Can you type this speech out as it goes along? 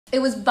it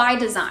was by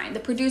design.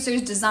 The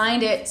producers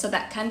designed it so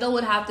that Kendall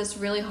would have this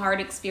really hard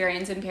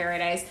experience in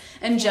paradise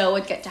and Joe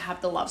would get to have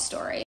the love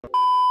story.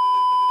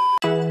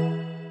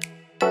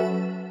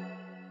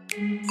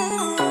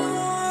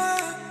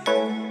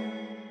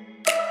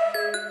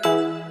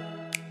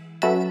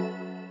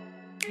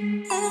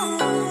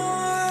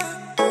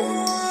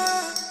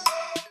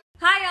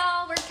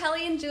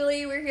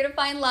 We're here to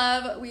find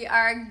love. We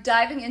are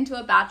diving into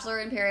a Bachelor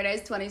in Paradise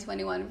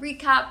 2021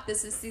 recap.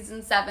 This is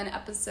season 7,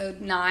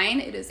 episode 9.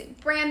 It is a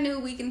brand new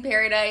week in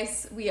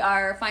paradise. We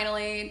are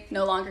finally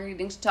no longer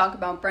needing to talk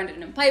about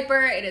Brendan and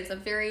Piper. It is a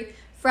very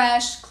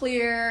fresh,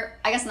 clear,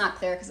 I guess not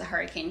clear because a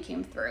hurricane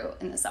came through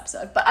in this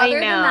episode, but other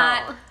than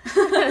that,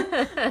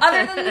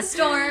 other than the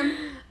storm,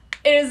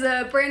 it is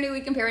a brand new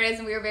week in paradise,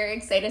 and we are very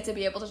excited to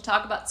be able to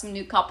talk about some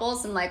new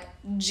couples and like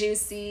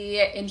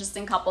juicy,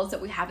 interesting couples that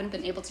we haven't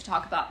been able to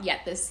talk about yet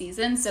this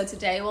season. So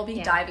today we'll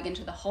be diving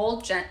into the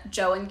whole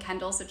Joe and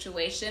Kendall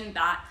situation.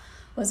 That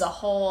was a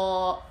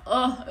whole,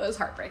 it was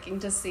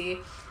heartbreaking to see.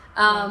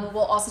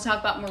 We'll also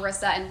talk about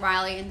Maurissa and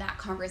Riley and that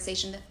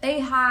conversation that they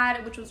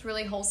had, which was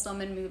really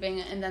wholesome and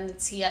moving, and then the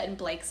Tia and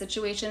Blake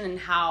situation and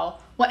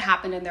what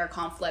happened in their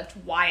conflict,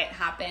 why it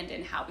happened,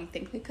 and how we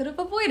think they could have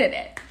avoided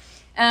it.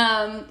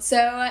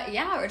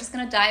 We're just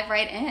gonna dive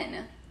right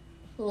in.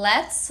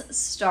 Let's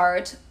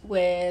start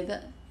with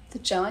the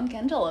Joe and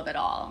Kendall of it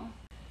all.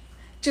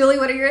 Julie,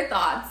 what are your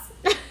thoughts?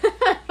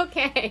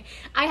 Okay,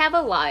 I have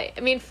a lot. I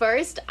mean,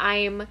 first,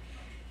 I'm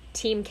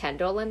Team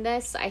Kendall in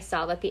this. I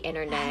saw that the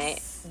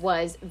internet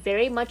was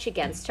very much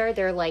against her.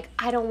 They're like,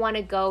 I don't want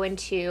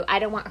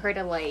her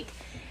to like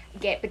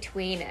get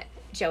between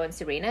Joe and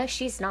Serena.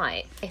 She's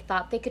not. I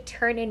thought they could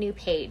turn a new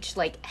page,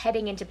 like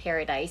heading into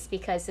paradise,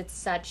 because it's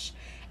such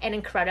an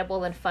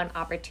incredible and fun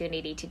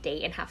opportunity to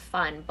date and have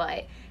fun.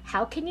 But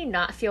how can you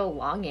not feel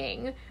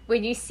longing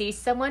when you see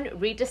someone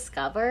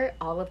rediscover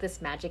all of this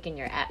magic in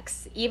your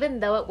ex, even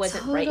though it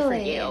wasn't right for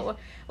you?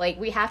 Like,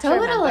 we have to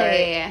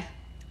remember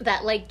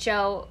that, like,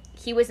 Joe,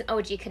 he was an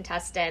OG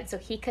contestant, so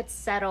he could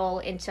settle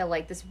into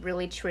like this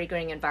really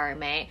triggering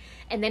environment,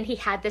 and then he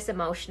had this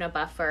emotional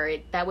buffer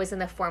that was in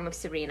the form of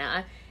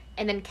Serena,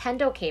 and then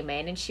Kendall came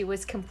in and she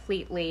was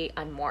completely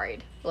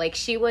unmoored. Like,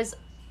 she was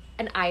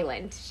an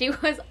island. She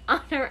was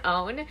on her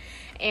own.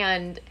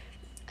 And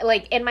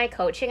like, in my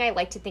coaching, I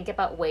like to think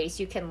about ways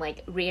you can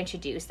like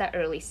reintroduce that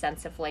early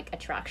sense of like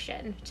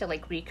attraction to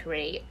like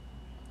recreate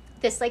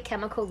this like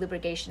chemical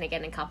lubrication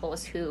again in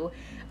couples who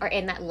are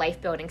in that life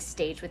building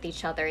stage with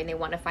each other and they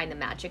want to find the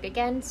magic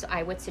again. So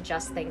I would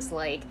suggest things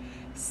like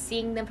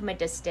seeing them from a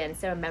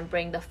distance and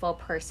remembering the full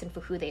person for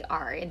who they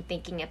are, and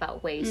thinking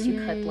about ways you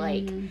could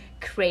like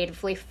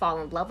creatively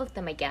fall in love with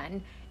them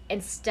again,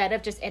 instead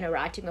of just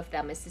interacting with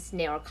them as this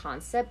narrow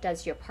concept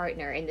as your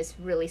partner in this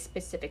really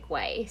specific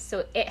way.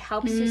 So it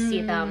helps you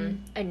see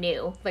them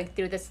anew, like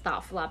through this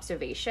thoughtful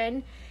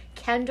observation.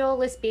 Kendall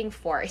is being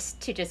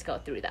forced to just go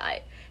through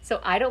that.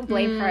 So I don't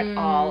blame her at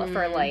all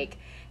for like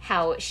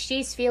how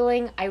she's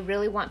feeling. I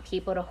really want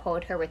people to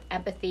hold her with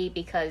empathy,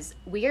 because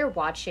we are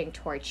watching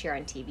torture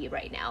on TV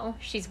right now.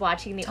 She's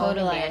watching the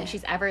only man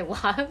she's ever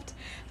loved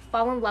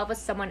fall in love with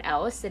someone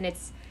else, and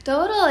it's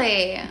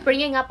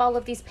bringing up all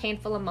of these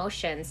painful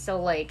emotions.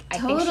 So like, I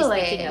think she's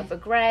thinking of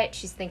regret.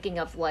 She's thinking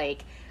of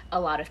like a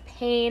lot of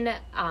pain.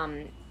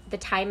 The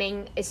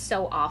timing is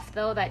so off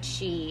though, that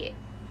she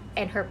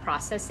and her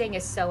processing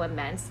is so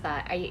immense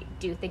that I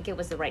do think it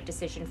was the right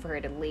decision for her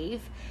to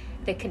leave.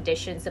 The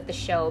conditions of the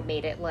show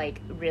made it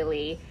like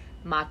really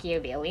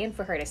Machiavellian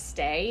for her to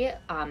stay.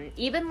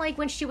 Even like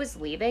when she was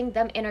leaving,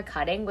 them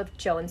intercutting with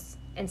Joe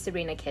and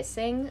Serena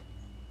kissing,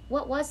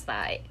 what was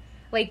that?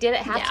 Like, did it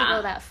have to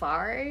go that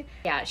far?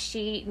 Yeah,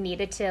 she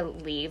needed to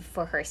leave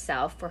for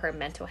herself, for her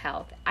mental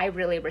health. I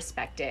really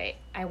respect it.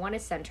 I want to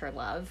send her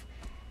love.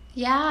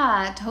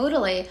 Yeah,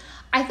 totally.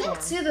 I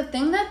think, too, the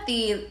thing that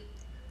the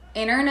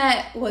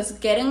internet was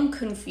getting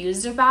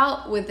confused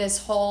about with this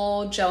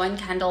whole Joe and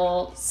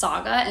Kendall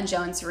saga and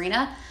Joe and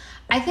Serena,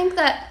 I think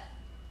that,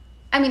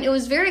 I mean, it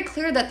was very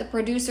clear that the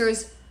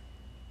producers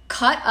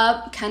cut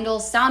up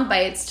Kendall's sound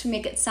bites to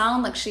make it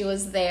sound like she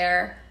was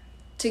there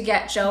to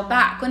get Joe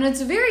back, when it's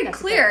very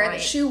clear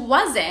that she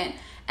wasn't.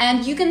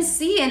 And you can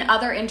see in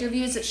other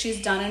interviews that she's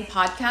done in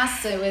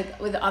podcasts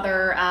with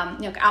other,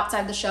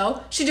 outside the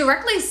show, she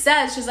directly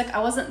says, she's like, I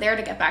wasn't there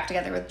to get back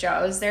together with Joe.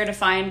 I was there to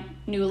find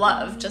new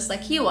love, just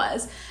like he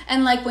was.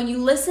 And like, when you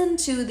listen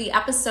to the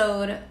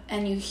episode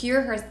and you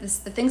hear her, the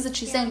things that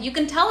she's saying, you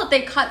can tell that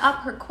they cut up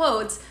her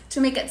quotes to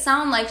make it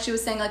sound like she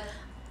was saying like,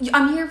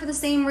 I'm here for the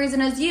same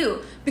reason as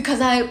you, because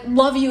I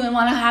love you and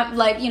want to have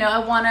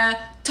I want to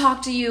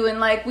talk to you, and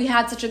like, we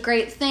had such a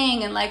great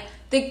thing, and like,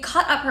 they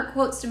cut up her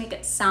quotes to make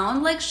it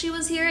sound like she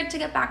was here to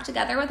get back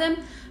together with him,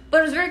 but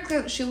it was very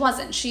clear that she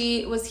wasn't.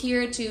 She was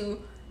here to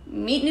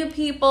meet new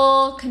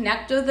people,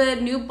 connect with a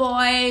new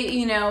boy,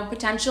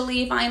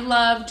 potentially find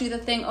love, do the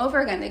thing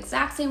over again, the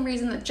exact same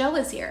reason that Joe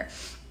is here.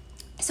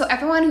 So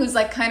everyone who's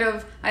like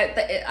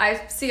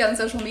I see on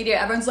social media,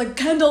 everyone's like,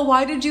 Kendall,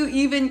 why did you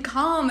even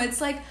come?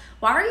 It's like,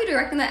 why are you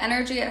directing that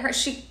energy at her?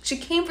 She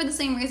came for the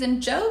same reason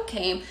Joe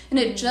came. And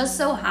it just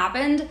so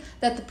happened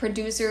that the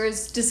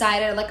producers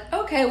decided, like,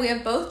 okay, we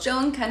have both Joe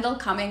and Kendall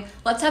coming.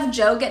 Let's have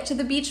Joe get to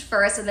the beach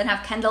first and then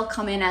have Kendall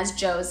come in as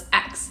Joe's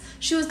ex.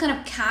 She was kind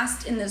of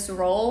cast in this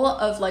role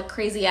of, like,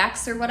 crazy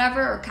ex or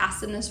whatever, or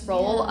cast in this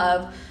role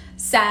of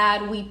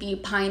sad, weepy,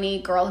 piney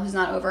girl who's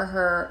not over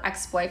her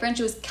ex-boyfriend.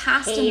 She was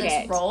cast in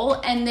this role,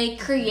 and they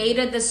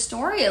created this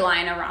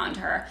storyline around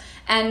her.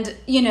 And,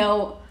 you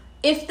know,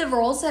 if the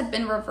roles had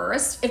been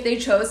reversed, if they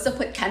chose to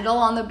put Kendall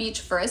on the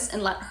beach first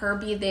and let her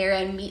be there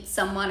and meet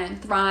someone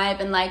and thrive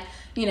and, like,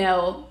 you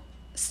know,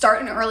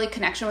 start an early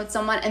connection with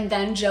someone, and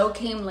then Joe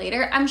came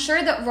later, I'm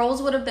sure that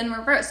roles would have been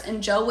reversed,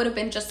 and Joe would have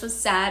been just as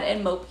sad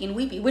and mopey and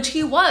weepy, which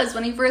he was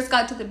when he first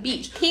got to the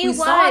beach. We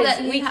saw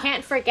that. We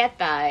can't forget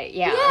that.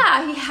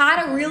 Yeah, he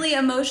had a really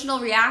emotional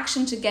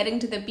reaction to getting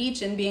to the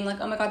beach and being like,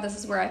 oh my god, this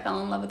is where I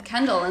fell in love with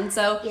Kendall. And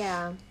so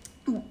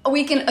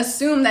we can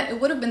assume that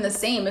it would have been the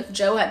same if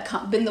Joe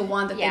had been the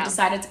one that they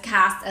decided to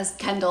cast as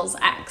Kendall's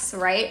ex,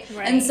 right?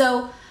 And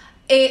so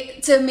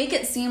to make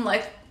it seem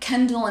like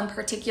Kendall in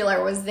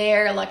particular was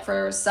there, like,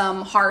 for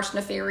some harsh,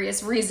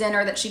 nefarious reason,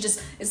 or that she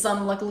just is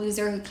some, like,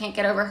 loser who can't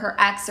get over her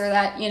ex, or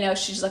that, you know,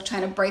 she's, like,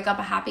 trying to break up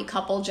a happy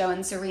couple, Joe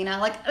and Serena.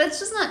 Like, that's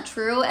just not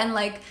true. And,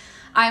 like,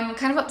 I'm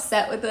kind of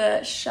upset with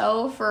the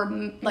show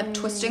for, like,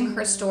 twisting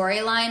her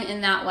storyline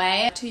in that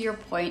way. To your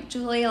point,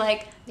 Julie,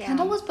 like,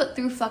 Kendall was put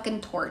through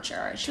fucking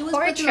torture. She was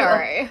put through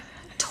a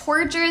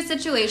torture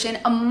situation,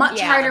 a much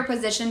harder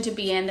position to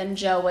be in than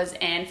Joe was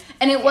in.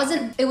 And it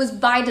wasn't, it was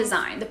by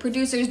design. The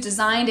producers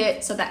designed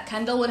it so that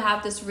Kendall would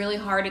have this really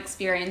hard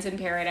experience in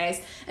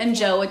paradise and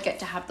Joe would get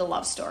to have the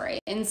love story.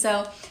 And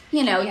so,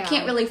 you know, you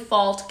can't really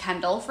fault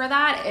Kendall for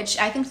that.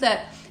 I think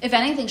that, if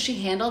anything,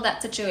 she handled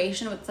that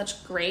situation with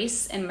such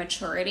grace and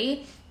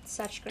maturity.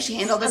 Such grace. She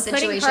handled the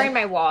situation. I'm putting her in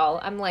my wall.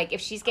 I'm like,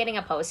 if she's getting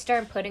a poster,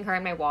 I'm putting her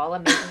in my wall.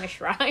 I'm making a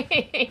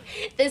shrine.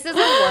 This is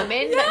a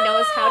woman that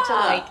knows how to,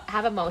 like,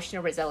 have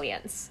emotional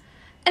resilience.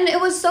 And it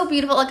was so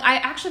beautiful. Like, I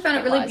actually found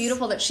it really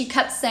beautiful that she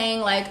kept saying,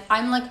 like,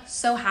 I'm, like,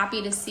 so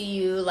happy to see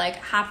you, like,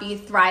 happy,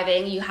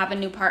 thriving. You have a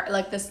new part,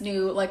 like, this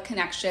new, like,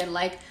 connection,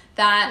 like,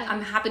 that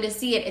I'm happy to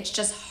see it. It's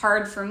just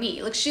hard for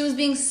me. Like, she was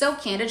being so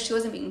candid. She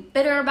wasn't being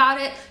bitter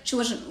about it. She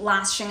wasn't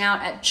lashing out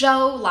at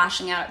Joe,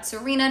 lashing out at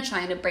Serena,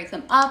 trying to break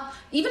them up.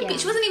 She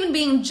wasn't even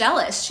being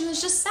jealous. She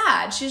was just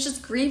sad. She was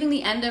just grieving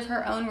the end of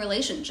her own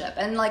relationship.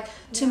 And, like,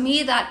 to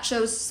me, that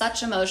shows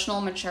such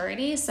emotional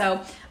maturity.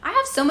 So I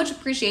have so much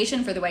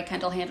appreciation for the way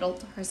Kendall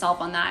handled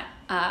herself on that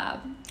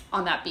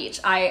beach.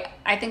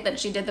 I think that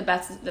she did the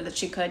best that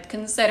she could,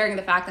 considering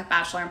the fact that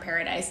Bachelor in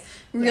Paradise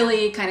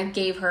really kind of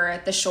gave her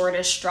the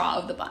shortest straw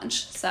of the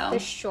bunch. So the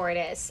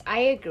shortest. I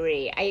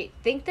agree. I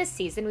think this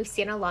season we've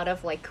seen a lot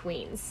of, like,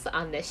 queens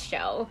on this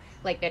show,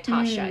 like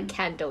Natasha,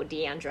 Kendall,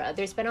 Deandra.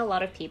 There's been a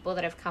lot of people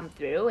that have come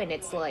through, and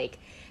it's like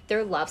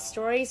their love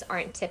stories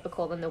aren't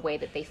typical in the way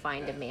that they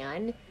find a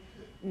man.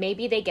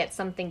 Maybe they get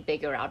something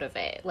bigger out of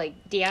it. Like,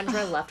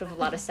 Deandra left with a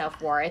lot of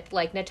self-worth.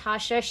 Like,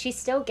 Natasha, she's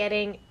still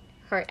getting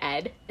her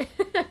ed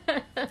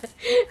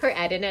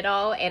in it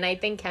all. And I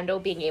think Kendall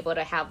being able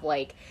to have,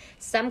 like,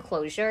 some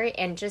closure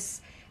and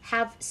just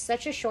have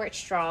such a short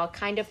straw,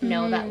 kind of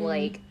know that,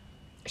 like,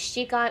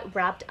 she got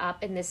wrapped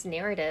up in this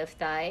narrative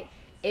that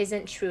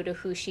isn't true to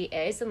who she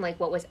is and, like,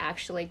 what was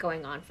actually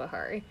going on for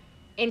her.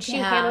 And she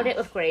handled it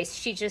with grace.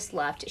 She just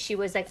left. She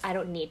was like, I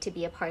don't need to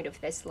be a part of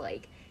this,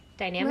 like,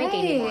 dynamic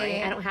anymore.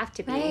 I don't have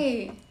to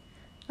be.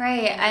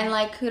 Right. And,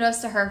 like, kudos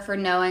to her for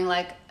knowing,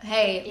 like,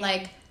 hey,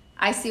 like,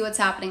 I see what's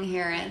happening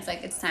here, and it's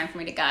like, it's time for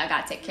me to go. I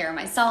gotta take care of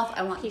myself.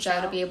 I want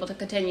Joe to be able to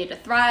continue to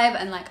thrive,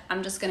 and, like,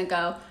 I'm just gonna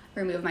go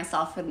remove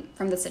myself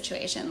from the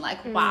situation.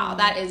 Like, wow,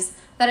 that is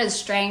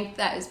strength,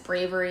 that is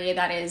bravery,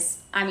 that is,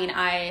 I mean,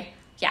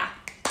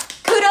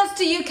 kudos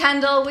to you,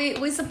 Kendall.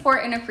 We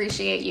support and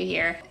appreciate you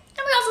here.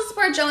 And we also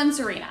support Joe and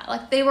Serena.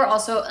 Like, they were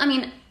also, I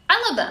mean, I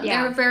love them.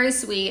 They were very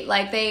sweet.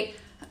 Like, they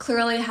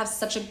clearly have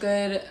such a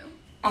good,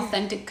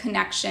 authentic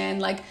connection.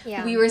 Like,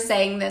 we were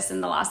saying this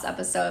in the last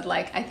episode.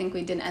 Like, I think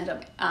we didn't end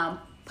up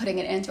putting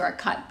it into our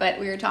cut, but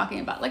we were talking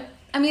about, like,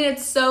 I mean,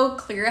 it's so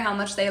clear how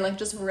much they, like,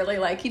 just really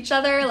like each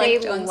other.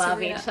 Like, they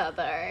love each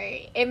other.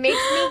 It makes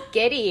me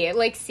giddy.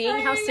 Like, seeing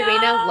how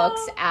Serena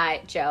looks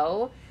at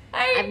Joe.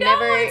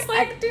 It's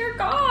like, dear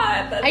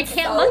God. I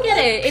can't look at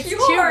it. It's too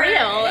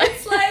real.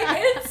 It's like,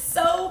 it's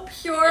so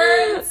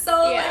pure. It's so,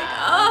 like,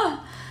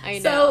 oh. I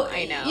know.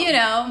 You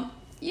know.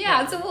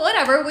 Yeah, so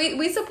whatever.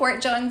 We support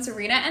Joe and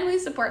Serena, and we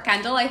support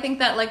Kendall. I think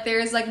that, like,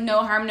 there's, like, no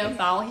harm, no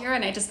foul here,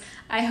 and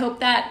I hope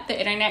that the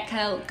internet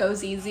kind of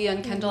goes easy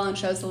on Kendall and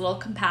shows a little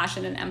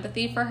compassion and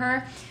empathy for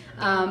her.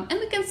 And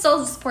we can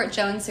still support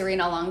Joe and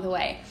Serena along the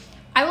way.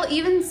 I will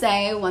even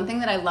say one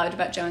thing that I loved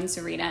about Joe and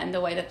Serena and the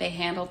way that they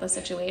handled the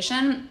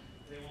situation,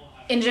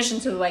 in addition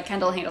to the way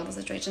Kendall handled the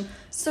situation,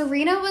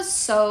 Serena was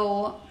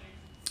so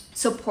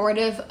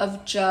supportive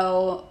of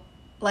Joe,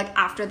 like,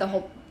 after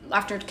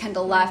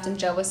Kendall left and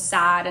Joe was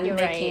sad and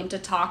they came to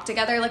talk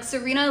together. Like,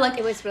 Serena, like,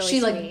 it was really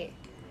sweet. Like,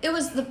 it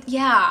was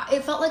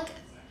it felt like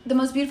the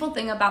most beautiful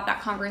thing about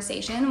that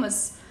conversation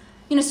was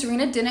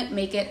Serena didn't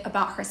make it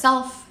about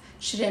herself.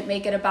 She didn't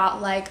make it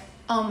about like,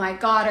 oh my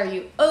God, are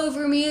you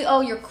over me?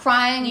 Oh, you're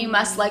crying. You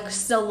must like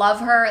still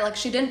love her. Like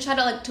she didn't try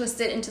to like twist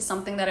it into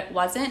something that it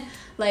wasn't.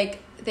 Like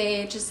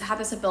they just had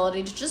this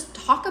ability to just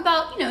talk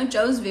about,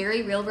 Joe's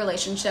very real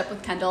relationship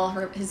with Kendall,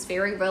 his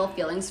very real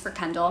feelings for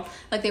Kendall.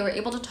 Like they were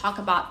able to talk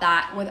about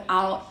that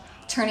without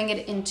turning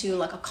it into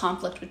like a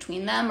conflict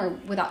between them, or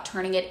without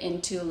turning it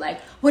into like,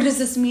 what does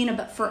this mean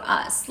for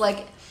us?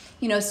 Like,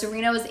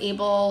 Serena was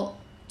able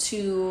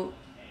to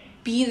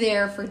be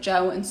there for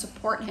Joe and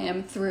support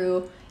him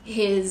through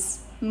his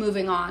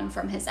moving on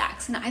from his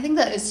ex. And I think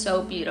that is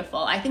so beautiful.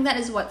 I think that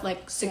is what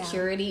like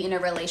security in a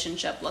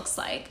relationship looks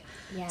like.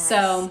 Yes.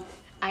 So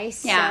I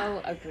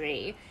so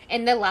agree.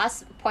 And the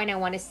last point I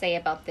want to say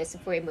about this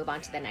before we move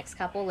on to the next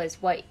couple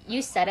is what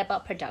you said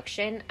about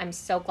production. I'm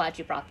so glad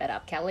you brought that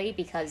up, Kelly,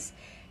 because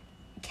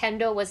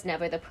Kendall was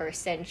never the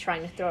person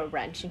trying to throw a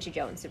wrench into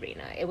Joe and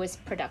Serena. It was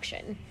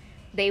production.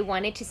 They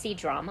wanted to see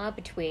drama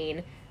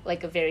between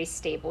like a very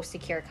stable,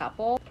 secure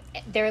couple.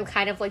 They're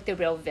kind of like the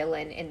real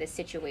villain in this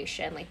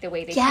situation. Like the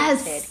way they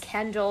treated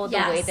Kendall, the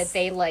way that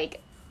they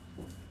like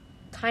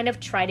kind of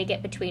try to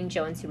get between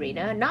Joe and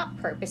Serena, not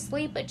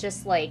purposely, but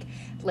just like,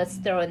 let's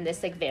throw in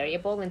this like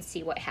variable and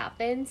see what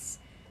happens.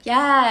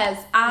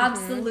 Yes,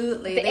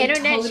 absolutely. The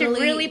internet should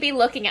really be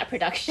looking at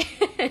production.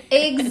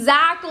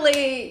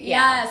 Exactly.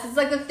 Yes. It's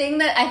like the thing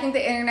that I think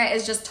the internet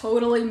is just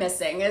totally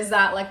missing is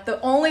that like the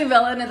only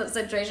villain in the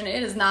situation,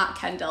 it is not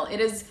Kendall.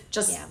 It is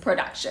just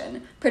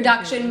production.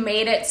 Production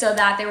made it so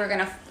that they were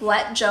going to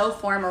let Joe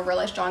form a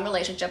really strong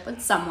relationship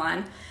with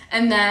someone.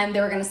 And then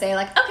they were going to say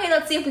like, okay,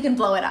 let's see if we can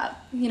blow it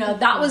up.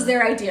 That was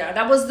their idea.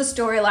 That was the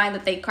storyline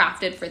that they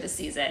crafted for the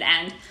season.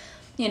 And,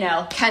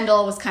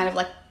 Kendall was kind of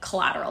like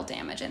collateral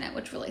damage in it,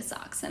 which really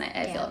sucks. And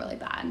I feel really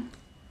bad.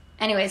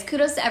 Anyways,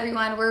 kudos to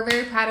everyone. We're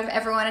very proud of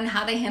everyone and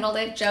how they handled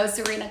it. Joe,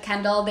 Serena,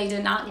 Kendall, they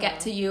did not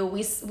get to you.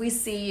 We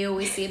see you.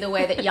 We see the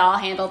way that y'all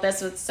handled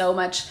this with so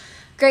much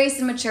grace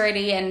and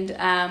maturity.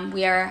 And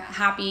we are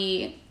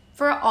happy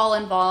for all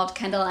involved.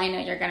 Kendall, I know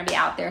you're going to be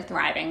out there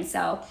thriving.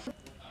 So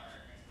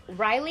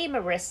Riley and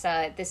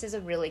Maurissa, this is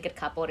a really good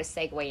couple to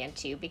segue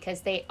into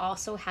because they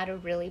also had a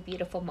really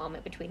beautiful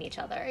moment between each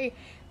other.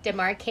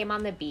 DeMar came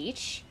on the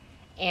beach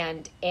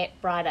and it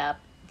brought up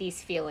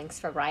these feelings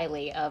for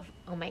Riley of,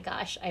 oh my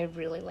gosh, I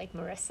really like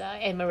Maurissa.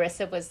 And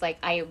Maurissa was like,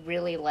 I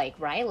really like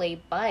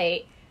Riley,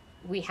 but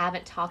we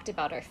haven't talked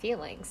about our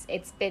feelings.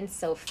 It's been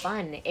so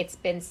fun. It's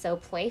been so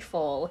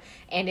playful.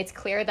 And it's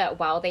clear that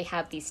while they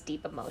have these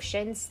deep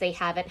emotions, they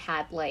haven't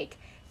had like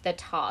the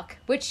talk,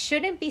 which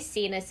shouldn't be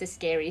seen as a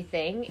scary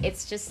thing.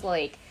 It's just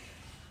like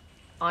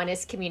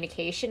honest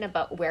communication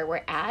about where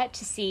we're at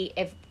to see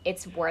if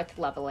it's worth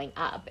leveling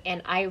up.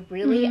 And I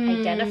really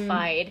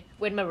identified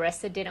when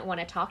Maurissa didn't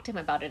want to talk to him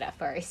about it at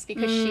first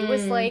because she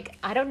was like,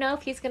 I don't know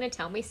if he's going to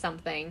tell me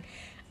something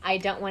I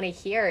don't want to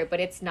hear. But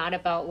it's not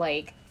about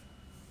like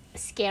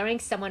scaring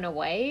someone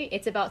away.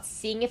 It's about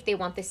seeing if they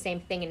want the same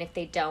thing, and if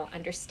they don't,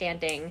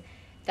 understanding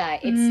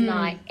that it's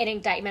not an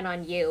indictment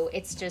on you.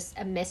 It's just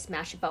a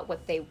mismatch about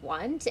what they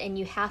want, and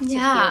you have to feel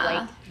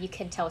like you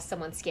can tell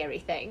someone scary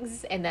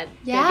things and that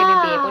they're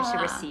going to be able to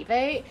receive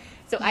it.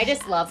 So I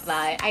just love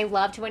that. I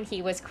loved when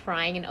he was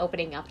crying and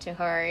opening up to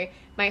her.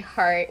 My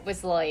heart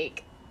was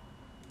like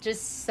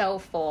just so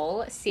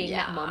full seeing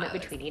that moment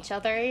between each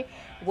other.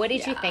 What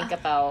did you think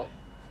about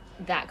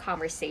that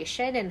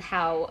conversation and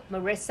how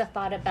Maurissa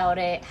thought about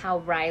it, how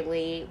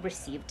Riley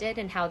received it,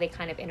 and how they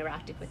kind of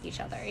interacted with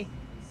each other?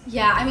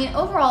 Yeah, I mean,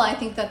 overall, I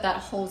think that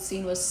whole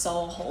scene was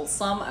so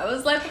wholesome. I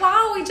was like,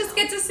 wow, we just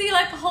get to see,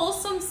 like,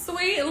 wholesome,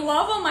 sweet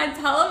love on my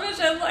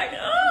television. Like,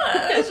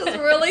 it's just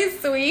really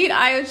sweet.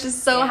 I was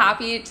just so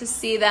happy to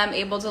see them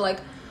able to,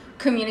 like,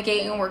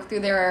 communicate and work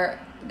through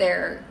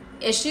their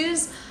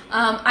issues.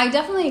 I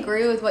definitely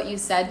agree with what you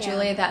said,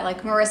 Julie, that,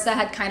 like, Maurissa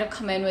had kind of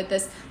come in with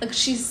this, like,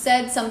 she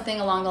said something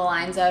along the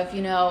lines of,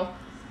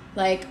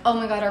 like, oh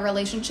my God, our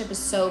relationship is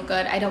so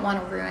good. I don't want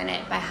to ruin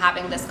it by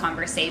having this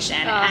conversation.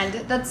 And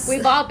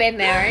we've all been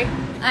there.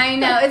 I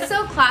know. It's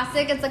so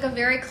classic. It's like a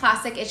very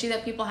classic issue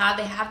that people have.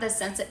 They have this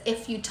sense that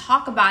if you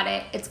talk about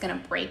it, it's going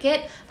to break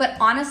it. But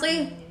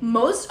honestly,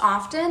 most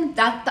often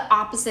that the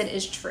opposite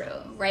is true,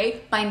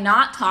 right? By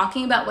not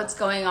talking about what's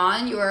going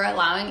on, you are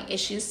allowing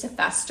issues to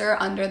fester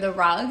under the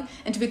rug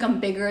and to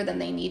become bigger than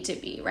they need to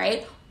be,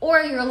 right?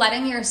 Or you're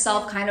letting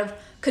yourself kind of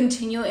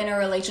continue in a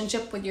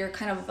relationship with your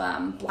kind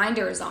of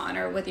blinders on,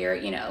 or with your,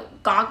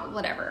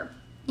 whatever.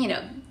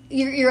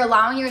 You're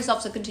allowing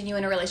yourself to continue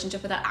in a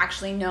relationship without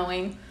actually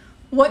knowing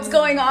what's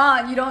going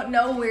on. You don't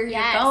know where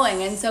you're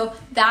going. And so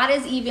that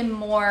is even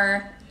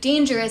more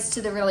dangerous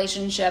to the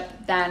relationship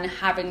than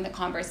having the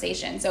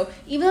conversation. So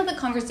even though the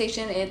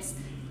conversation, it's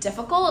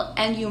difficult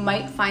and you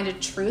might find a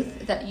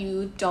truth that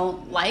you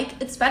don't like,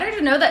 it's better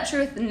to know that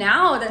truth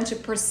now than to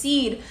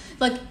proceed.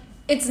 Like,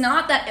 it's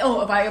not that,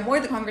 if I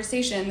avoid the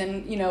conversation,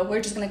 then,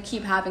 we're just going to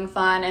keep having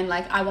fun and,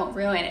 like, I won't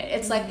ruin it.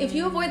 It's like, if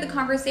you avoid the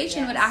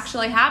conversation, what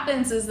actually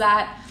happens is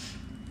that,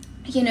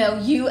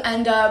 you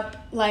end up,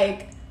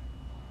 like,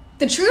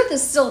 the truth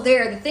is still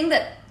there. The thing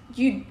that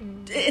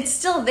it's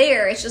still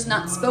there, it's just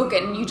not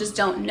spoken, and you just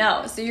don't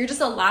know. So you're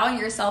just allowing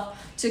yourself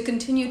to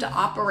continue to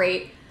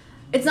operate.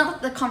 It's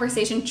not that the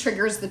conversation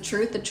triggers the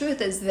truth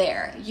is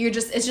there.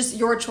 It's just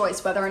your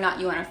choice whether or not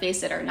you want to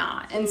face it or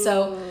not. And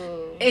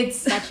so it's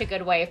such a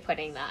good way of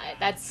putting that.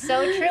 That's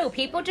so true.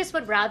 People just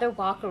would rather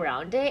walk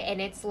around it,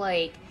 and it's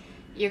like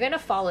you're gonna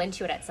fall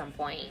into it at some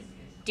point.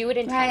 Do it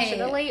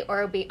intentionally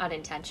or be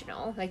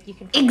unintentional. Like, you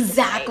can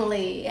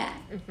exactly.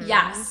 Mm-hmm.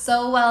 Yeah,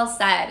 so well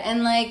said.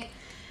 And like,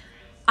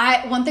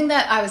 one thing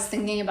that I was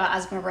thinking about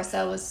as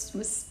Maurissa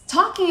was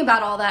talking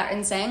about all that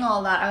and saying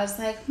all that, I was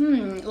like,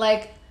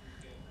 like,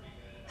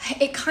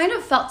 it kind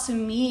of felt to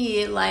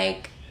me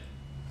like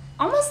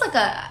almost like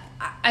the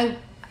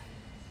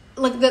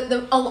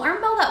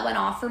alarm bell that went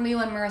off for me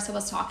when Maurissa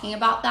was talking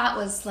about that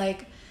was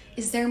like,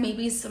 is there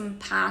maybe some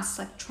past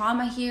like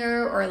trauma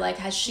here, or like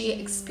has she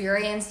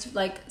experienced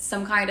like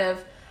some kind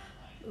of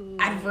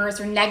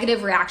adverse or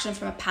negative reaction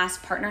from a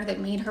past partner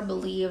that made her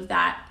believe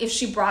that if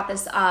she brought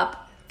this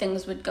up,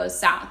 things would go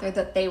south, or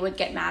that they would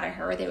get mad at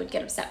her, or they would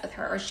get upset with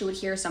her, or she would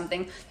hear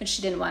something that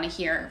she didn't want to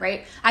hear,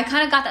 right? I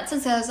kind of got that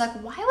sense. I was like,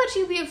 why would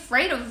you be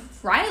afraid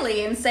of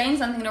Riley and saying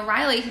something to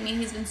Riley? I mean,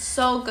 he's been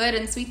so good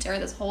and sweet to her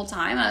this whole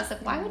time. And I was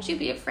like, why would you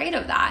be afraid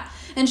of that?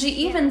 And she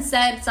even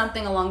said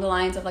something along the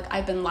lines of like,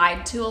 I've been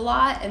lied to a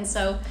lot. And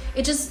so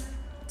it just,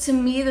 to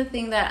me, the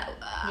thing that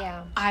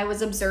I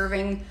was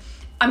observing,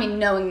 I mean,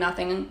 knowing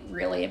nothing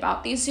really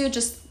about these two,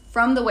 just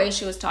from the way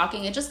she was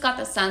talking, it just got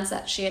the sense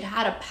that she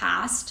had a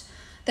past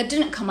that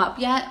didn't come up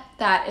yet,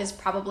 that is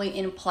probably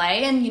in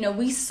play. And, you know,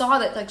 we saw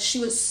that, like, she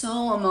was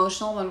so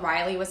emotional when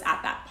Riley was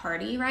at that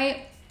party,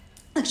 right?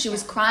 Like, she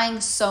was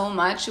crying so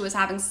much. She was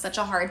having such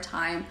a hard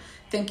time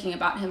thinking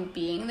about him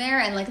being there.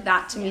 And, like,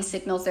 that to me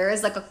signals there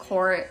is, like, a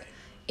core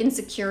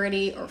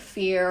insecurity or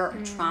fear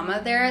or trauma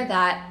there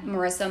that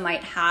Maurissa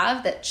might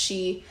have that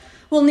she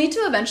will need to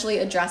eventually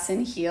address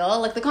and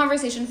heal. Like, the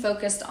conversation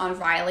focused on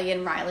Riley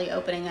and Riley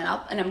opening it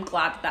up, and I'm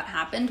glad that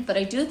happened. But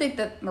I do think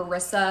that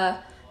Maurissa,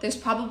 there's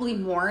probably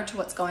more to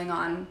what's going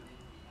on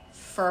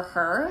for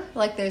her.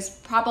 Like, there's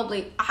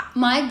probably,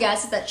 my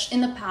guess is that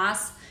in the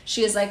past,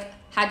 she has, like,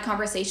 had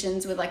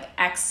conversations with, like,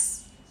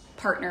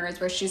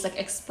 ex-partners where she's, like,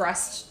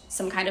 expressed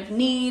some kind of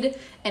need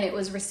and it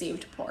was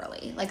received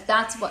poorly. Like,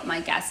 that's what my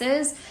guess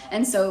is.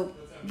 And so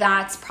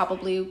that's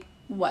probably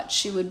what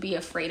she would be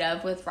afraid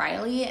of with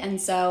Riley.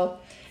 And so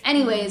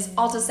anyways,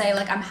 all to say,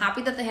 like, I'm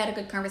happy that they had a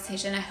good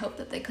conversation. I hope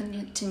that they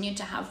continue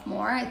to have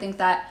more. I think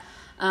that,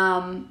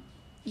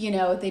 you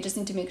know, they just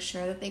need to make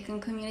sure that they can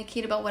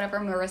communicate about whatever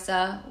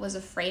Maurissa was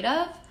afraid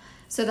of,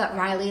 so that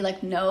Riley,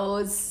 like,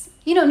 knows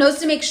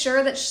to make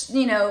sure that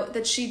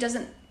that she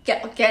doesn't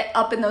get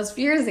up in those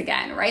fears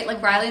again, right?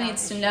 Like, Riley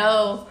needs to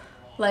know,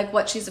 like,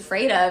 what she's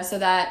afraid of, so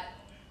that,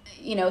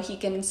 you know, he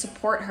can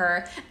support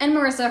her. And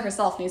Maurissa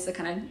herself needs to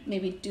kind of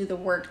maybe do the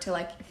work to,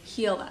 like,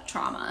 heal that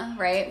trauma,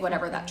 right?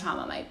 Whatever that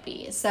trauma might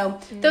be. So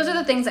those are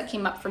the things that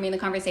came up for me in the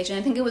conversation.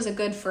 I think it was a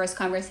good first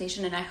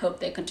conversation, and I hope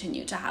they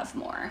continue to have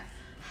more.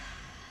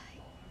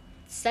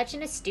 Such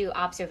an astute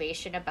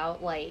observation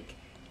about, like,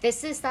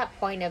 this is that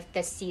point of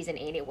the season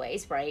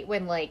anyways, right?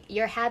 When, like,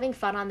 you're having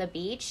fun on the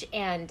beach,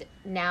 and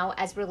now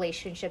as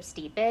relationships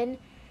deepen,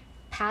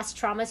 past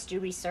traumas do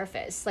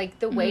resurface. Like,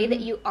 the way that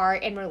you are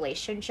in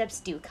relationships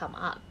do come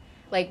up.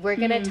 Like, we're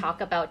going to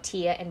talk about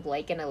Tia and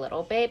Blake in a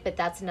little bit, but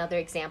that's another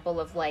example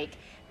of, like,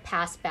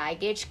 past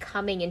baggage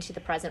coming into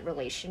the present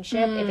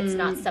relationship if it's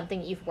not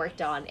something you've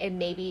worked on. And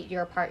maybe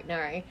your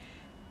partner,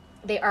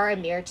 they are a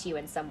mirror to you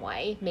in some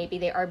way. Maybe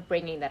they are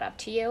bringing that up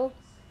to you.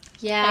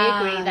 Yeah, I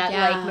agree that,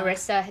 like,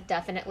 Maurissa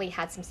definitely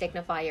had some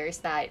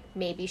signifiers that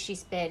maybe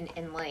she's been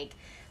in, like,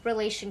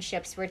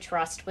 relationships where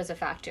trust was a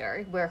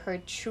factor, where her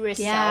truest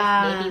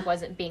self maybe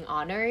wasn't being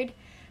honored.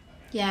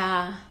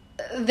 Yeah.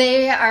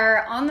 They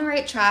are on the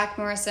right track,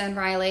 Maurissa and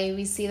Riley.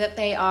 We see that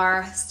they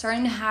are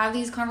starting to have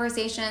these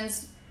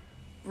conversations.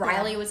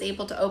 Riley was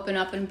able to open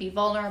up and be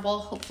vulnerable.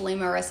 Hopefully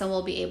Maurissa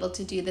will be able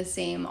to do the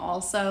same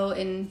also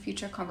in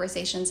future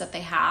conversations that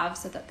they have,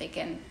 so that they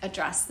can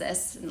address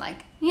this and,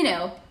 like, you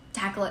know,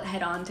 tackle it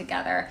head on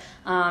together.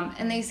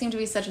 And they seem to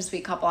be such a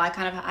sweet couple. I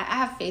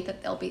have faith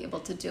that they'll be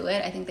able to do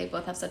it. I think they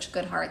both have such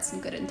good hearts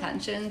and good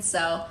intentions.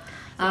 So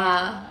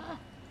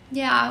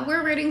yeah,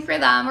 we're rooting for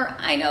them, or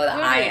I know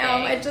that I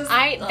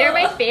am. They're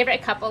my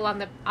favorite couple on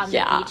the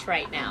beach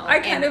right now. I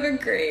kind of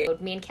agree.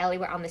 Me and Kelly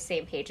were on the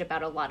same page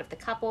about a lot of the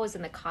couples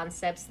and the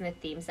concepts and the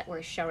themes that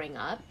were showing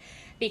up,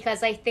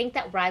 because I think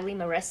that Riley,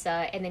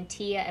 Maurissa, and then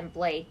Tia and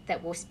Blake,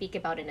 that we'll speak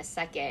about in a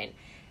second,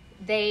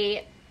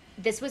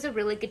 this was a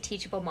really good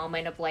teachable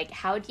moment of, like,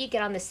 how do you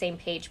get on the same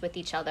page with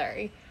each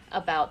other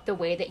about the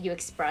way that you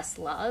express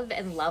love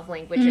and love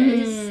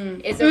languages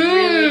is a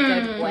really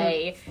good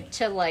way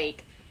to,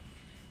 like,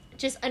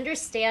 just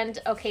understand,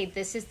 okay,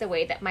 this is the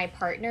way that my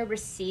partner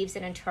receives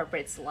and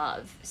interprets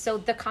love. So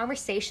the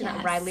conversation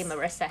that Riley and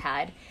Maurissa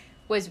had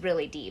was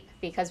really deep,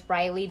 because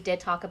Riley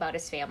did talk about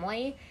his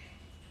family.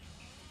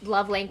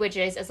 Love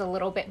languages is a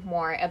little bit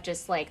more of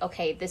just, like,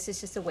 okay, this is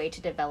just a way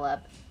to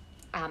develop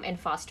and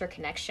foster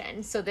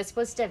connection. So this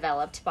was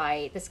developed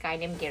by this guy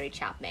named Gary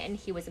Chapman.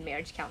 He was a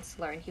marriage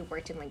counselor and he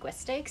worked in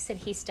linguistics, and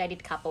he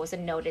studied couples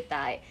and noted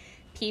that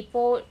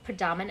people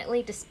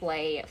predominantly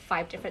display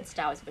 5 different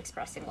styles of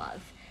expressing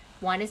love.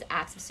 One is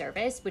acts of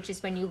service, which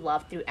is when you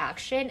love through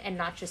action and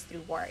not just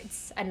through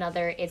words.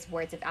 Another is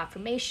words of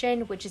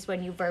affirmation, which is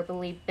when you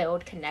verbally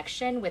build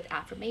connection with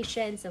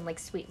affirmations and like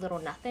sweet little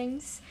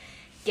nothings.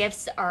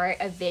 Gifts are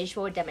a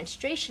visual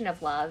demonstration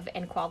of love,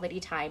 and quality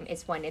time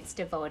is when it's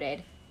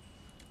devoted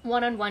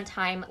one-on-one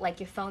time, like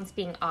your phone's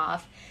being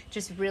off,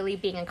 just really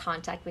being in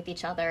contact with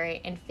each other,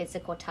 and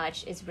physical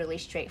touch is really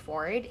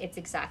straightforward. It's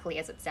exactly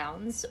as it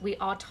sounds. We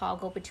all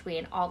toggle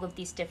between all of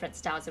these different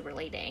styles of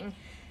relating,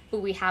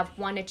 but we have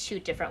 1 to 2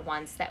 different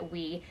ones that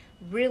we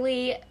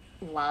really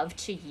love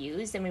to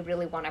use and we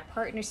really want our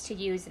partners to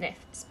use, and it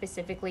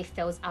specifically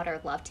fills out our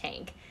love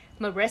tank.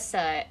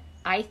 Maurissa,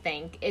 I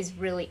think, is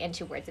really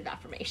into words of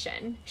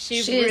affirmation.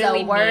 She's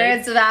really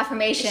words of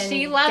affirmation.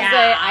 She loves it.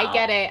 I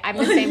get it. I'm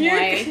the same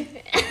way.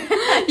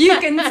 You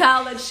can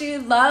tell that she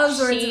loves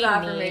words of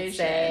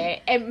affirmation.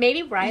 It. And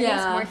maybe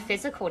Riley's more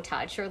physical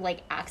touch or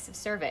like acts of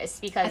service,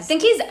 because I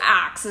think he's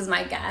acts is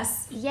my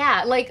guess.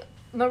 Yeah, like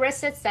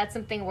Maurissa said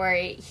something where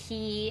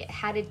he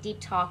had a deep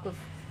talk with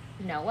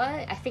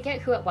Noah. I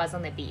forget who it was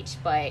on the beach,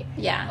 but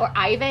or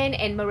Ivan,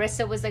 and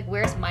Maurissa was like,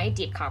 "Where's my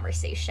deep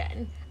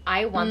conversation?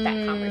 I want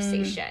that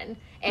conversation."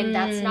 And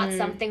that's not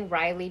something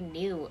Riley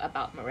knew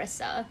about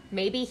Maurissa.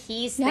 Maybe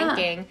he's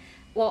thinking,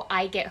 well,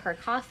 I get her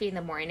coffee in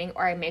the morning,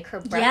 or I make her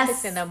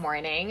breakfast in the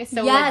morning.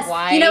 So like,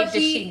 why does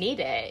she need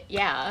it?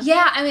 Yeah.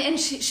 I mean, and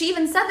she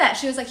even said that.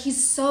 She was like,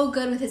 he's so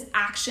good with his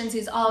actions.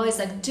 He's always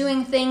like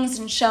doing things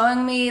and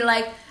showing me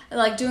like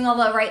doing all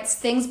the right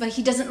things, but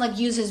he doesn't like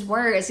use his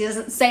words. He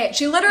doesn't say it.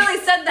 She literally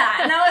said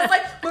that. And I was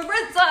like,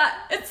 Maurissa,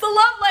 it's the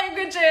love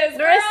languages.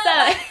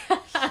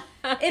 Maurissa.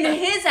 In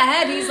his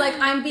head, he's like,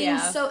 I'm being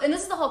so, and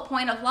this is the whole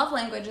point of love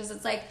languages.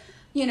 It's like,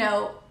 you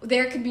know,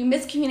 there could be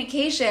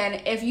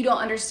miscommunication if you don't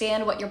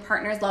understand what your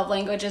partner's love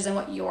language is and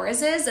what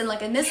yours is. And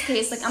like in this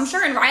case, like I'm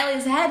sure in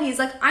Riley's head, he's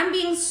like, I'm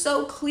being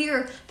so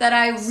clear that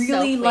I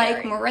really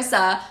like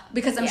Maurissa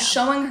because I'm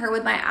showing her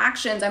with my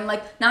actions. I'm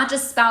like not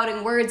just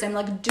spouting words. I'm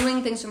like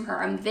doing things from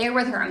her. I'm there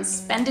with her. I'm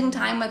spending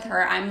time with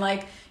her. I'm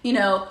like, you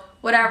know,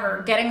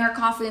 whatever, getting her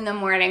coffee in the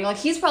morning. Like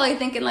he's probably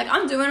thinking like,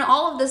 I'm doing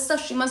all of this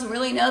stuff. She must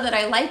really know that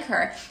I like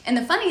her. And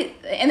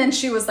then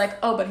she was like,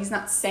 oh, but he's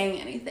not saying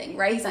anything,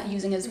 right? He's not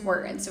using his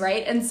words,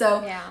 right? And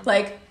so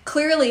like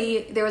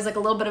clearly there was like a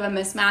little bit of a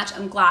mismatch.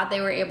 I'm glad they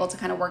were able to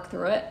kind of work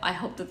through it. I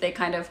hope that they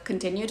kind of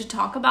continue to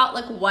talk about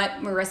like what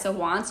Maurissa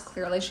wants.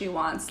 Clearly she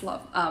wants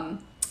love,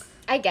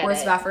 I get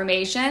words of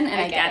affirmation, and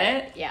I get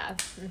it. Yeah.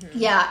 Mm-hmm.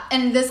 Yeah.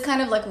 And this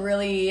kind of like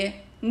really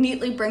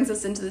neatly brings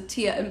us into the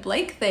Tia and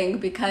Blake thing,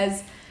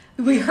 because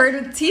we heard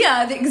with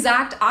Tia the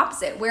exact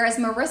opposite. Whereas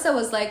Maurissa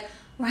was like,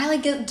 Riley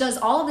does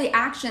all of the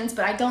actions,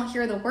 but I don't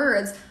hear the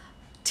words.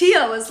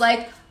 Tia was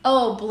like,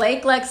 oh,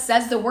 Blake like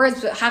says the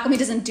words, but how come he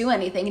doesn't do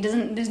anything?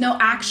 There's no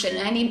action.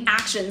 I need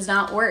actions,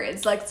 not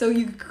words. Like, so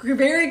you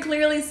very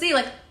clearly see,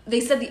 like, they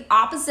said the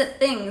opposite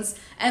things,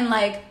 and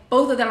like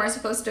both of them are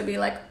supposed to be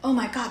like, oh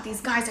my God,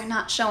 these guys are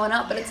not showing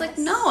up. But it's like,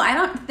 no, I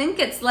don't think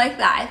it's like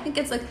that. I think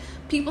it's like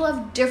people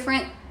have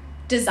different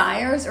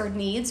desires or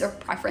needs or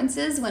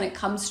preferences when it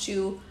comes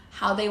to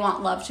how they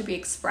want love to be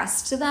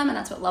expressed to them, and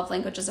that's what love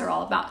languages are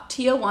all about.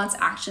 Tia wants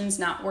actions,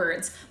 not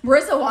words.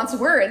 Maurissa wants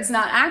words,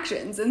 not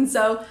actions. And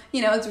so,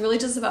 you know, it's really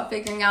just about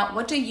figuring out,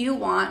 what do you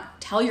want?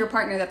 Tell your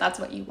partner that that's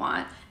what you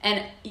want,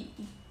 and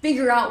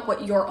figure out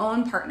what your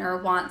own partner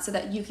wants so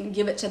that you can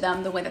give it to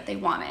them the way that they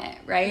want it,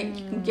 right?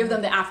 You can give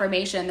them the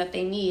affirmation that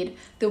they need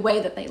the way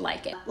that they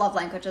like it. Love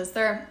languages,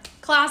 they're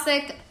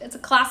classic. It's a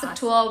classic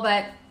tool,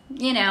 but,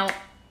 you know,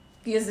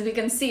 because we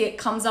can see it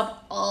comes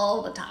up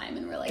all the time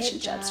in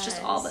relationships,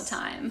 just all the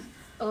time.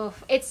 Oh,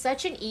 it's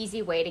such an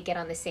easy way to get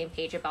on the same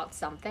page about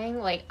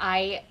something. Like,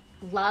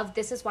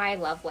 this is why I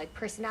love like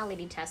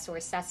personality tests or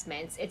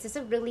assessments. It's just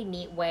a really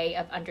neat way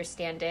of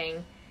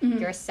understanding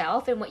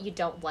yourself and what you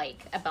don't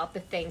like about the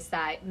things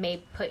that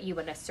may put you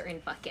in a certain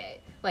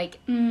bucket. Like,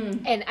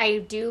 and I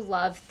do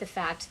love the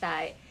fact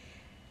that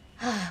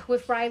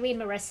with Riley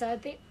and Maurissa,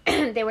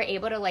 they were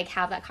able to like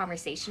have that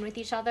conversation with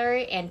each other,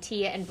 and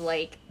Tia and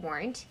Blake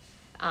weren't.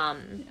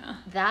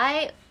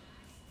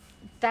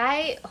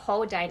 That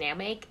whole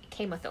dynamic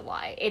came with a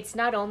lot. It's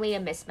not only a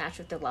mismatch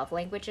with the love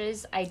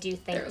languages. I do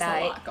think there's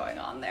a lot going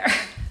on there.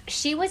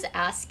 She was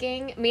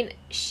asking, I mean,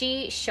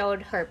 she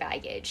showed her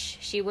baggage.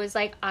 She was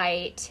like,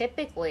 I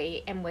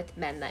typically am with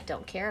men that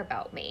don't care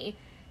about me.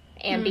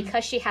 And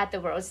because she had the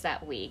rose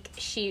that week,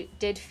 she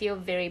did feel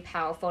very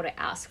powerful to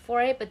ask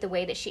for it, but the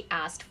way that she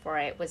asked for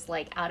it was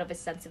like out of a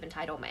sense of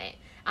entitlement,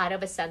 out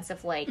of a sense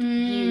of like,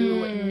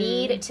 you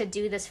need to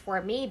do this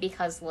for me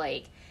because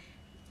like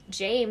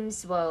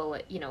James will,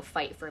 you know,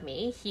 fight for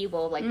me. He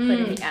will like put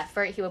in the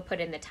effort, he will put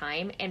in the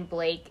time, and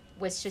Blake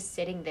was just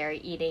sitting there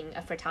eating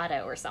a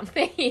frittata or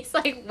something. He's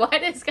like,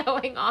 what is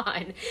going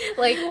on?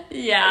 Like,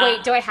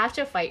 wait, do I have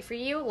to fight for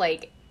you?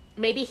 Like,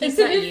 maybe he's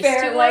not used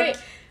to it.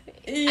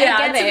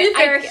 Yeah, to be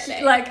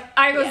fair, like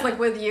I was Yeah. like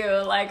with you,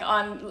 like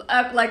on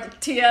like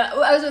Tia.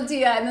 I was with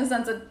Tia in the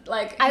sense of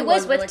like I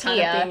was with really kind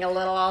Tia. of being a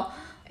little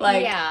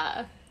like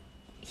yeah,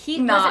 he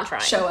not wasn't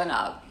trying. showing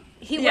up.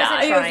 He Yeah,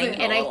 wasn't he was trying, being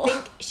a and I little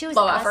think she was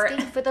low asking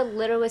effort. for the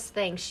littlest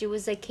thing. She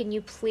was like, "Can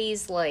you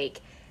please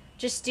like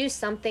just do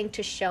something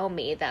to show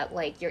me that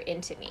like you're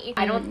into me?"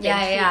 I don't think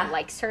he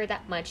likes her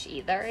that much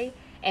either.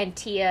 And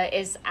Tia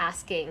is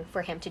asking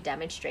for him to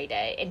demonstrate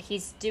it, and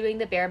he's doing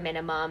the bare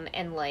minimum.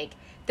 And like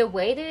the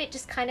way that it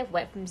just kind of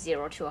went from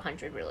 0 to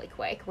 100 really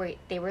quick, where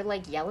they were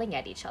like yelling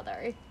at each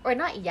other, or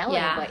not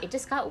yelling, but it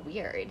just got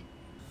weird.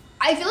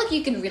 I feel like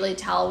you can really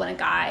tell when a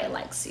guy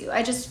likes you.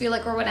 I just feel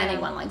like, or when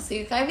anyone likes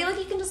you, I feel like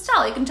you can just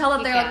tell. You can tell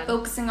that they're like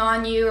focusing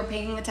on you, or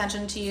paying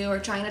attention to you, or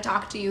trying to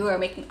talk to you, or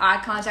making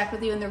eye contact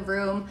with you in the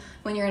room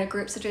when you're in a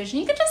group situation.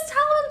 You can just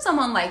tell when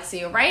someone likes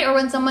you, right? Or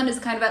when someone is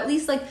kind of at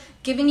least like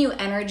giving you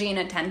energy and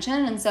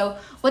attention. And so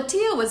what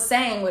Tia was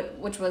saying,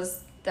 which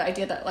was the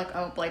idea that like,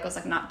 oh, Blake was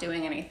like not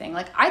doing anything.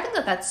 Like, I think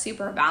that that's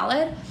super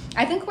valid.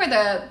 I think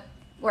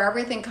where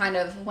everything kind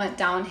of went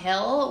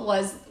downhill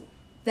was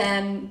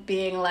then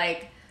being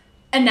like,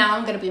 and now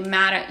I'm going to be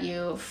mad at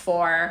you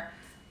for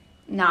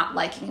not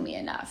liking me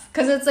enough.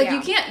 Because it's like, you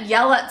can't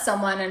yell at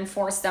someone and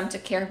force them to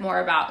care more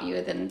about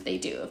you than they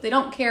do. If they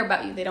don't care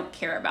about you, they don't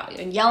care about you.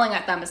 And yelling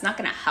at them is not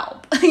going to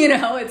help. You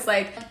know, it's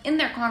like in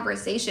their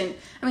conversation,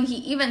 I mean, he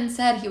even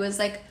said, he was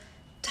like,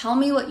 tell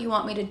me what you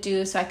want me to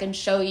do so I can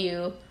show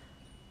you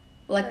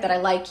like that I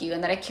like you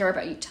and that I care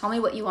about you. Tell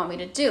me what you want me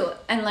to do.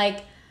 And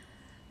like,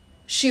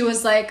 she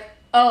was like,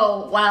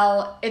 oh,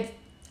 well,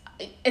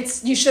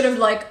 it's you should have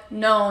like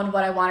known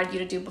what I wanted you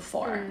to do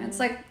before. And it's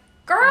like,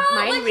 girl,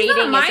 Mind like, he's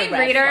not a mind is a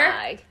red reader.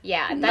 Flag.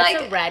 Yeah, that's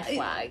like, a red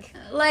flag.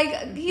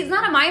 Like, he's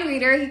not a mind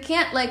reader. He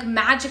can't like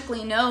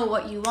magically know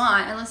what you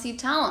want unless you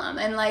tell him.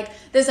 And like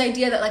this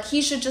idea that like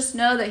he should just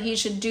know that he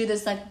should do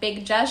this like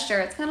big gesture.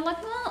 It's kind of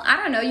like, well, I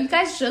don't know. You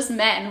guys just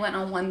met and went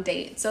on one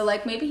date, so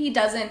like maybe he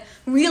doesn't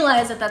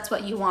realize that that's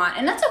what you want,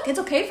 and that's okay. It's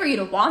okay for you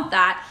to want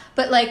that,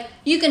 but like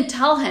you can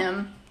tell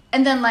him.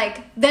 And then,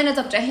 like, then it's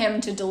up to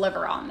him to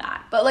deliver on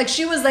that. But, like,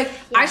 she was like,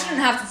 I shouldn't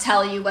have to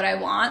tell you what I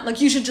want.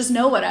 Like, you should just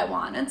know what I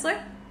want. And it's like,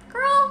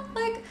 girl,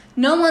 like,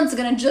 no one's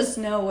going to just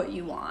know what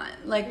you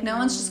want. Like, no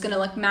one's just going to,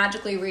 like,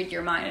 magically read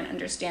your mind and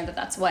understand that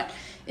that's what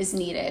is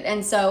needed.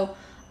 And so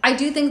I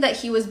do think that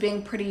he was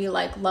being pretty,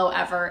 like, low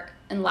effort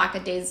and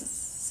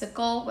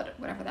lackadaisical,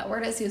 whatever that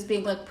word is. He was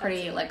being, like,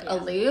 pretty, like,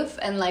 aloof.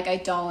 And, like, I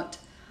don't,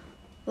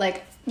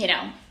 like... You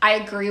know, I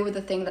agree with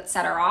the thing that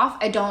set her off.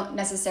 I don't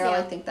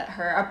necessarily think that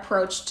her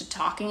approach to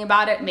talking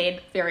about it made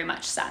very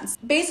much sense.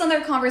 Based on their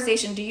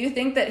conversation, do you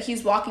think that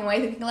he's walking away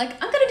thinking like,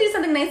 I'm going to do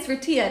something nice for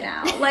Tia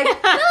now? Like,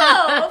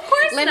 no, of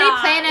course Let not. me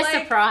plan a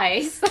like,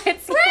 surprise.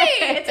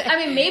 Right.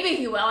 I mean, maybe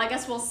he will. I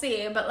guess we'll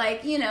see. But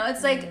like, you know,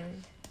 it's like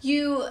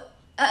you,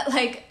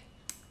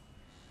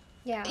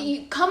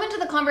 you come into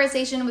the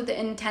conversation with the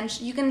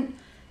intention. You can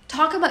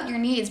talk about your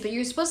needs, but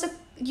you're supposed to,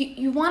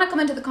 you want to come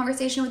into the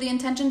conversation with the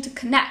intention to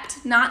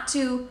connect, not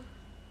to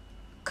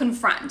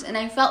confront. And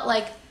I felt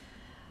like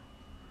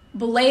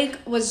Blake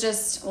was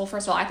just, well,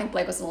 first of all, I think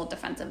Blake was a little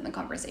defensive in the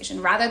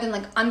conversation. Rather than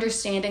like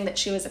understanding that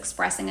she was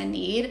expressing a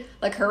need,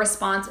 like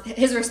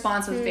his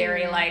response was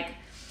very like,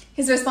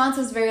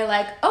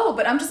 oh,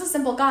 but I'm just a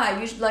simple guy.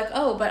 You should like,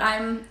 oh, but I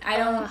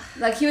don't,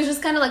 like, he was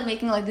just kind of like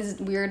making like these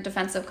weird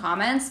defensive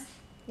comments.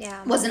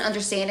 Yeah. Wasn't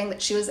understanding that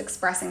she was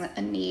expressing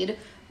a need.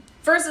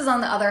 Versus on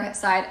the other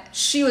side,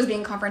 she was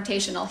being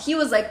confrontational. He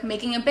was like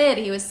making a bid.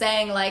 He was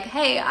saying like,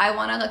 hey, I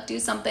want to like do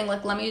something.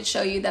 Like, let me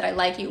show you that I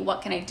like you.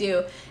 What can I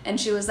do? And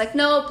she was like,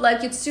 nope,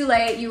 like it's too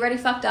late. You already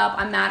fucked up.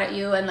 I'm mad at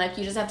you. And like,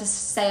 you just have to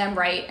say I'm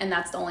right. And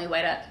that's the only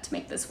way to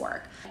make this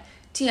work.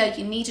 Tia,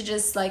 you need to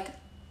just like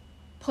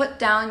put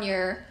down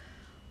your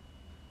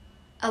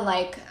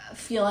like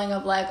feeling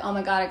of like, oh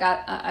my God,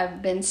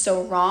 I've been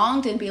so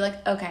wronged, and be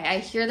like, okay, I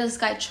hear this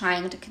guy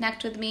trying to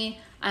connect with me.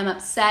 I'm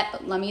upset,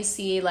 but let me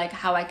see like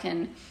how I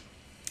can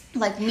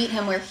like meet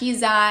him where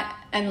he's at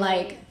and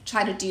like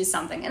try to do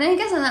something. And I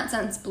guess in that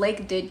sense,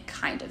 Blake did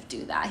kind of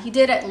do that. He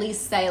did at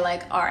least say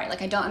like, all right,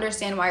 like I don't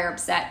understand why you're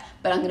upset,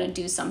 but I'm going to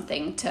do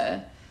something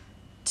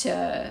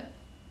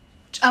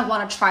I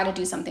want to try to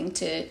do something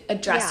to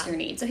address your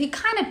needs. So he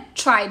kind of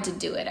tried to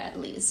do it at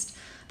least.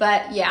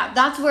 But yeah,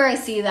 that's where I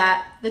see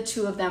that the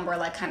two of them were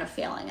like kind of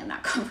failing in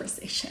that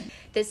conversation.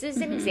 This is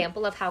an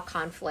example of how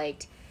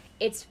conflict,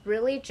 it's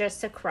really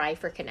just a cry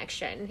for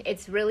connection.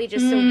 It's really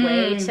just a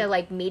way to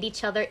like meet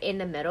each other in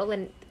the middle,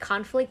 and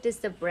conflict is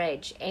the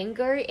bridge.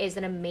 Anger is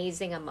an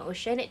amazing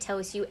emotion. It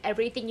tells you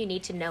everything you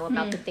need to know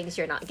about the things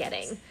you're not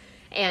getting.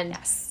 And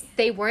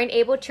they weren't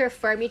able to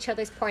affirm each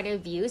other's point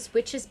of views,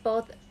 which is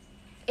both,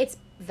 it's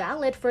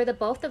valid for the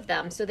both of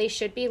them. So they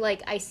should be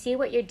like, I see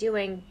what you're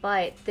doing,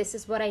 but this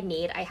is what I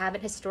need. I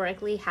haven't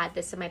historically had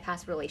this in my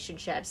past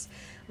relationships.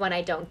 When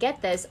I don't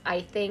get this,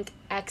 I think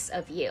X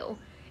of you.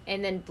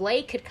 And then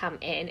Blake could come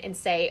in and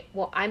say,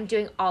 well, I'm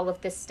doing all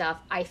of this stuff.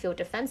 I feel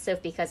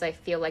defensive because I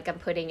feel like I'm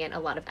putting in a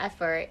lot of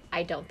effort.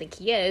 I don't think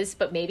he is,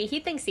 but maybe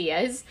he thinks he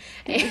is.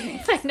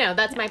 No,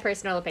 that's my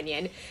personal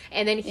opinion.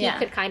 And then he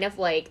could kind of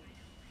like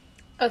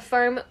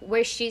affirm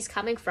where she's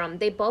coming from.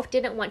 They both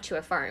didn't want to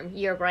affirm.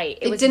 You're right.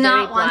 It was did very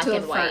not want black to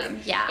and affirm.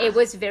 white. Yeah. It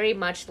was very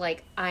much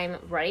like, I'm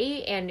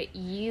right and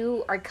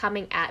you are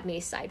coming at me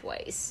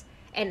sideways.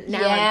 And now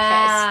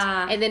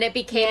I'm pissed. And then it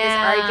became this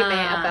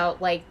argument about,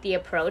 like, the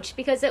approach.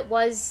 Because it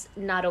was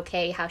not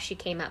okay how she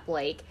came at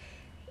Blake.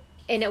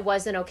 And it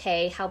wasn't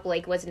okay how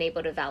Blake wasn't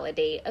able to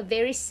validate a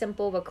very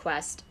simple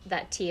request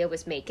that Tia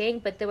was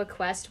making. But the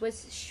request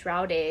was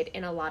shrouded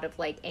in a lot of,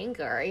 like,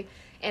 anger.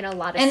 And a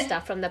lot of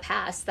stuff from the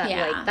past. That,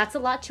 like, that's a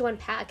lot to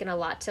unpack. And a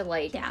lot to,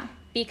 like,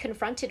 be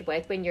confronted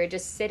with when you're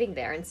just sitting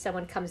there. And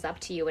someone comes up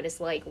to you and is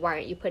like, why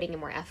aren't you putting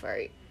in more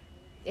effort?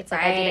 It's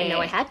like, I didn't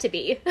know I had to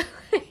be.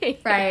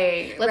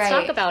 Let's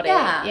talk about it.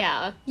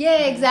 Yeah,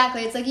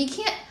 exactly. It's like, you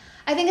can't,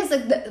 I think it's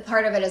like, the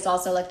part of it is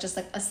also like, just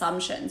like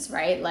assumptions,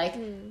 right? Like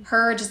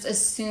her just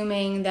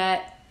assuming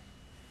that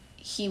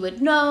he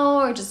would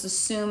know, or just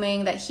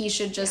assuming that he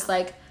should just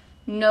like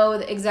know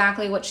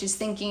exactly what she's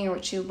thinking or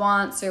what she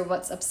wants or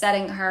what's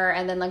upsetting her,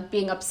 and then like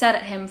being upset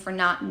at him for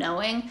not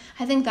knowing.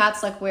 I think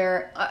that's like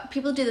where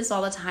people do this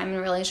all the time in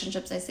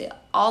relationships. I see it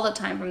all the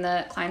time from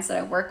the clients that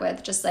I work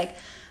with. Just like,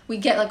 we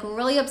get like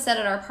really upset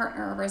at our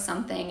partner over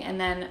something, and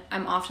then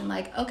I'm often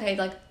like, okay,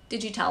 like,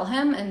 did you tell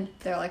him? And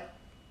they're like,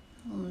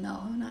 well,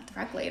 no, not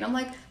directly. And I'm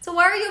like, so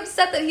why are you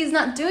upset that he's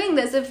not doing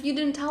this if you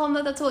didn't tell him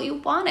that that's what you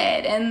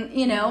wanted? And,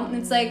 you know,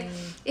 it's like,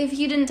 if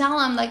you didn't tell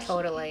him, like,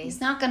 totally,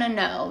 he's not gonna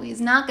know.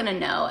 He's not gonna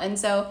know. And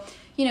so,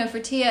 you know, for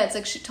Tia, it's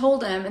like she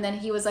told him, and then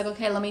he was like,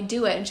 okay, let me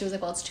do it. And she was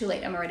like, well, it's too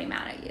late. I'm already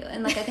mad at you.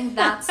 And like, I think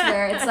that's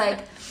where it's like,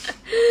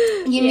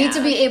 you need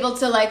to be able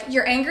to, like,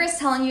 your anger is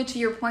telling you, to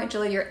your point,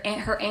 Julie,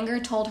 her anger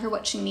told her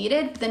what she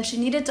needed, but then she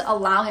needed to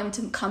allow him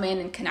to come in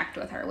and connect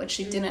with her, which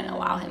she didn't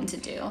allow him to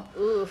do.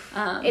 Oof.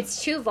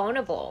 It's too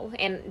vulnerable,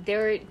 and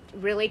they're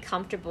really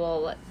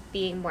comfortable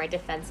being more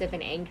defensive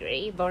and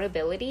angry.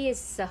 Vulnerability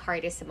is the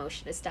hardest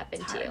emotion to step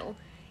into.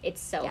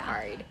 It's so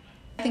hard.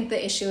 I think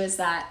the issue is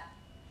that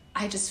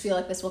I just feel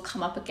like this will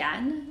come up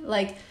again.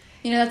 Like,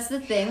 you know, that's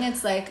the thing.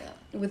 It's like,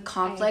 with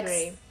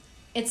conflicts,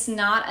 it's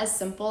not as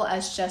simple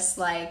as just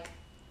like,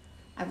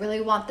 I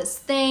really want this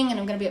thing and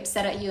I'm going to be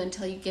upset at you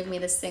until you give me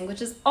this thing,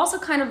 which is also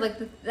kind of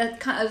like, that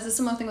kind of, it was a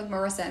similar thing with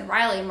Maurissa and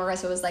Riley. And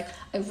Maurissa was like,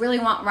 I really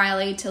want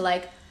Riley to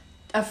like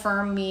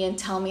affirm me and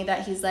tell me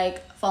that he's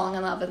like falling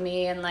in love with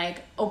me and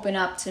like open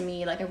up to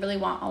me. Like, I really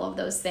want all of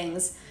those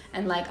things.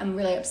 And like, I'm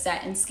really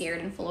upset and scared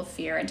and full of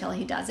fear until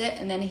he does it.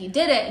 And then he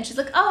did it. And she's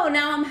like, oh,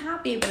 now I'm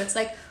happy. But it's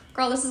like,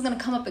 girl, this is going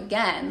to come up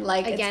again.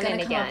 Like, it's going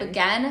to come up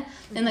again.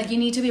 And like, you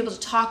need to be able to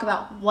talk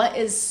about what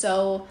is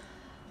so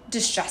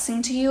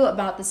distressing to you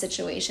about the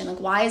situation. Like,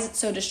 why is it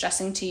so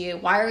distressing to you?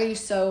 Why are you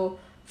so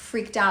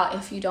freaked out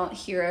if you don't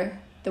hear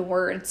the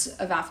words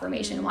of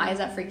affirmation? Why is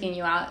that freaking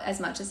you out as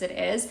much as it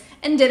is?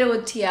 And ditto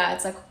with Tia.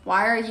 It's like,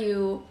 why are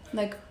you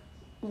like,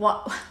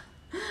 what?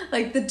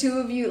 Like, the two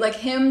of you, like,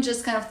 him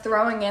just kind of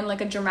throwing in like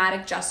a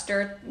dramatic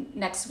gesture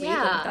next week,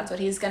 like, that's what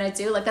he's gonna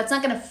do. Like, that's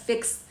not gonna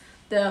fix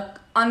the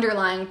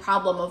underlying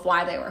problem of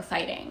why they were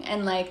fighting.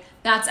 And like,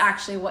 that's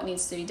actually what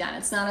needs to be done.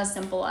 It's not as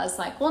simple as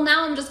like, well,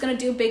 now I'm just gonna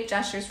do big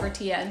gestures for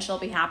Tia and she'll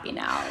be happy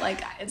now.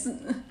 Like, it's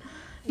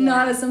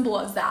not as simple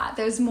as that.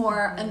 There's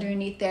more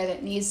underneath there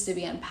that needs to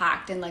be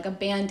unpacked, and like a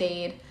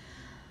Band-Aid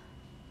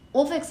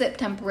will fix it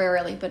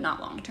temporarily, but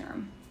not long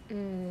term.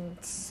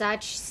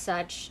 Such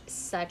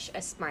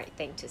a smart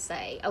thing to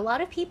say. A lot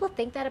of people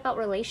think that about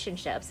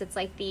relationships. It's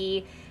like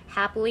the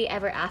happily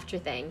ever after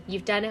thing.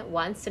 You've done it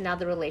once, so now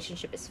the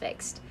relationship is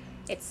fixed.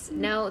 It's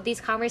no, these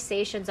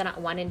conversations are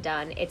not one and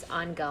done. It's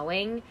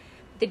ongoing.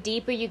 The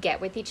deeper you get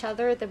with each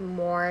other, the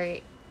more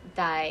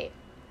that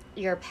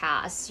your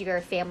past, your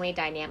family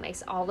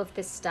dynamics, all of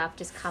this stuff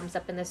just comes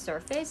up in the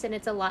surface, and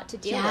it's a lot to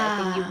deal with,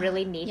 and you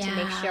really need to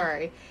make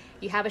sure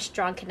you have a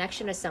strong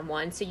connection to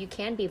someone so you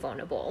can be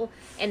vulnerable.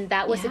 And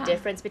that was the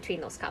difference between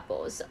those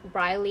couples.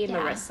 Riley and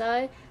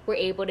Maurissa were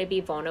able to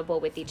be vulnerable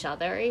with each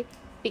other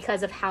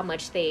because of how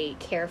much they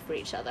care for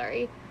each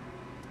other.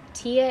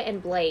 Tia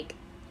and Blake,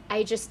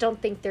 I just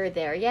don't think they're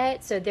there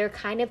yet. So they're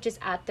kind of just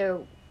at their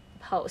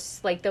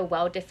posts, like the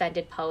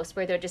well-defended posts,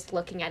 where they're just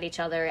looking at each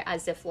other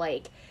as if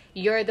like,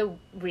 you're the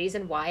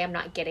reason why I'm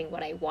not getting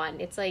what I want.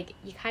 It's like,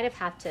 you kind of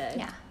have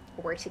to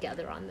work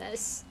together on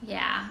this.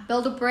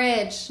 Build a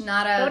bridge,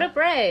 not a... Build a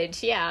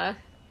bridge,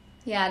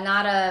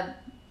 not a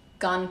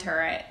gun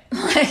turret.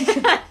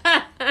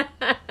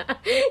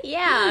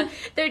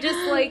 They're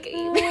just like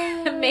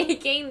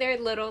making their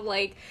little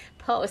like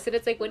posts, and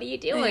it's like, what are you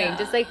doing?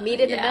 Just like meet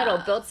in the middle,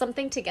 build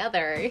something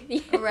together.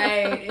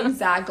 Right,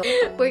 exactly.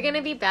 We're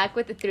gonna be back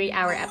with a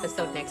 3-hour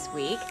episode next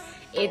week.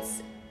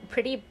 It's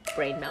pretty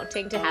brain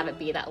melting to have it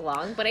be that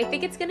long, but I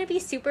think it's going to be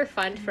super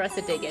fun for us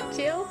to dig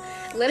into.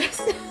 Let us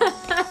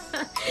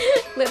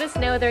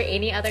know if there are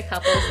any other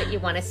couples that you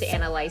want us to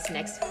analyze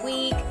next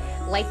week.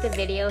 like the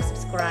video,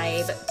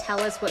 subscribe, tell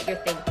us what you're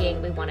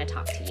thinking. We want to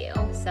talk to you.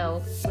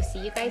 So we'll see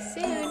you guys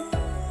soon.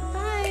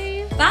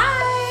 Bye. Bye.